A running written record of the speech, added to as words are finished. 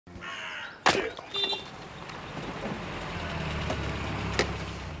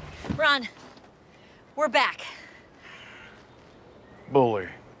Ron, we're back. Bully.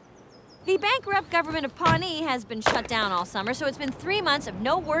 The bankrupt government of Pawnee has been shut down all summer, so it's been 3 months of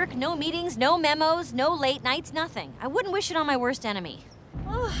no work, no meetings, no memos, no late nights, nothing. I wouldn't wish it on my worst enemy.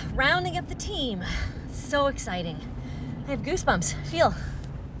 Oh, rounding up the team. So exciting. I have goosebumps. Feel.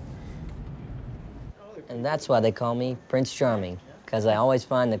 And that's why they call me Prince Charming, because I always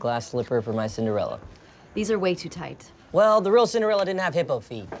find the glass slipper for my Cinderella. These are way too tight. Well, the real Cinderella didn't have hippo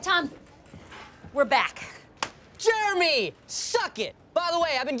feet. Tom, we're back. Jeremy, suck it! By the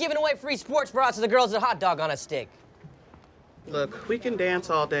way, I've been giving away free sports bras to the girls at Hot Dog on a Stick. Look, we can dance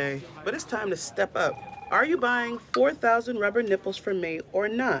all day, but it's time to step up. Are you buying 4,000 rubber nipples from me or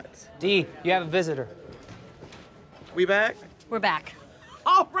not? Dee, you have a visitor. We back? We're back.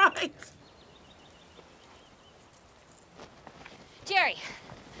 All right. Jerry.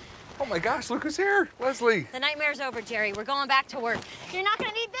 Oh my gosh, look who's here. Leslie. The nightmare's over, Jerry. We're going back to work. You're not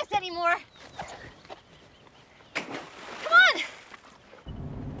gonna need this anymore. Come on!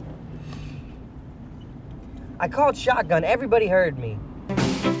 I called shotgun. Everybody heard me.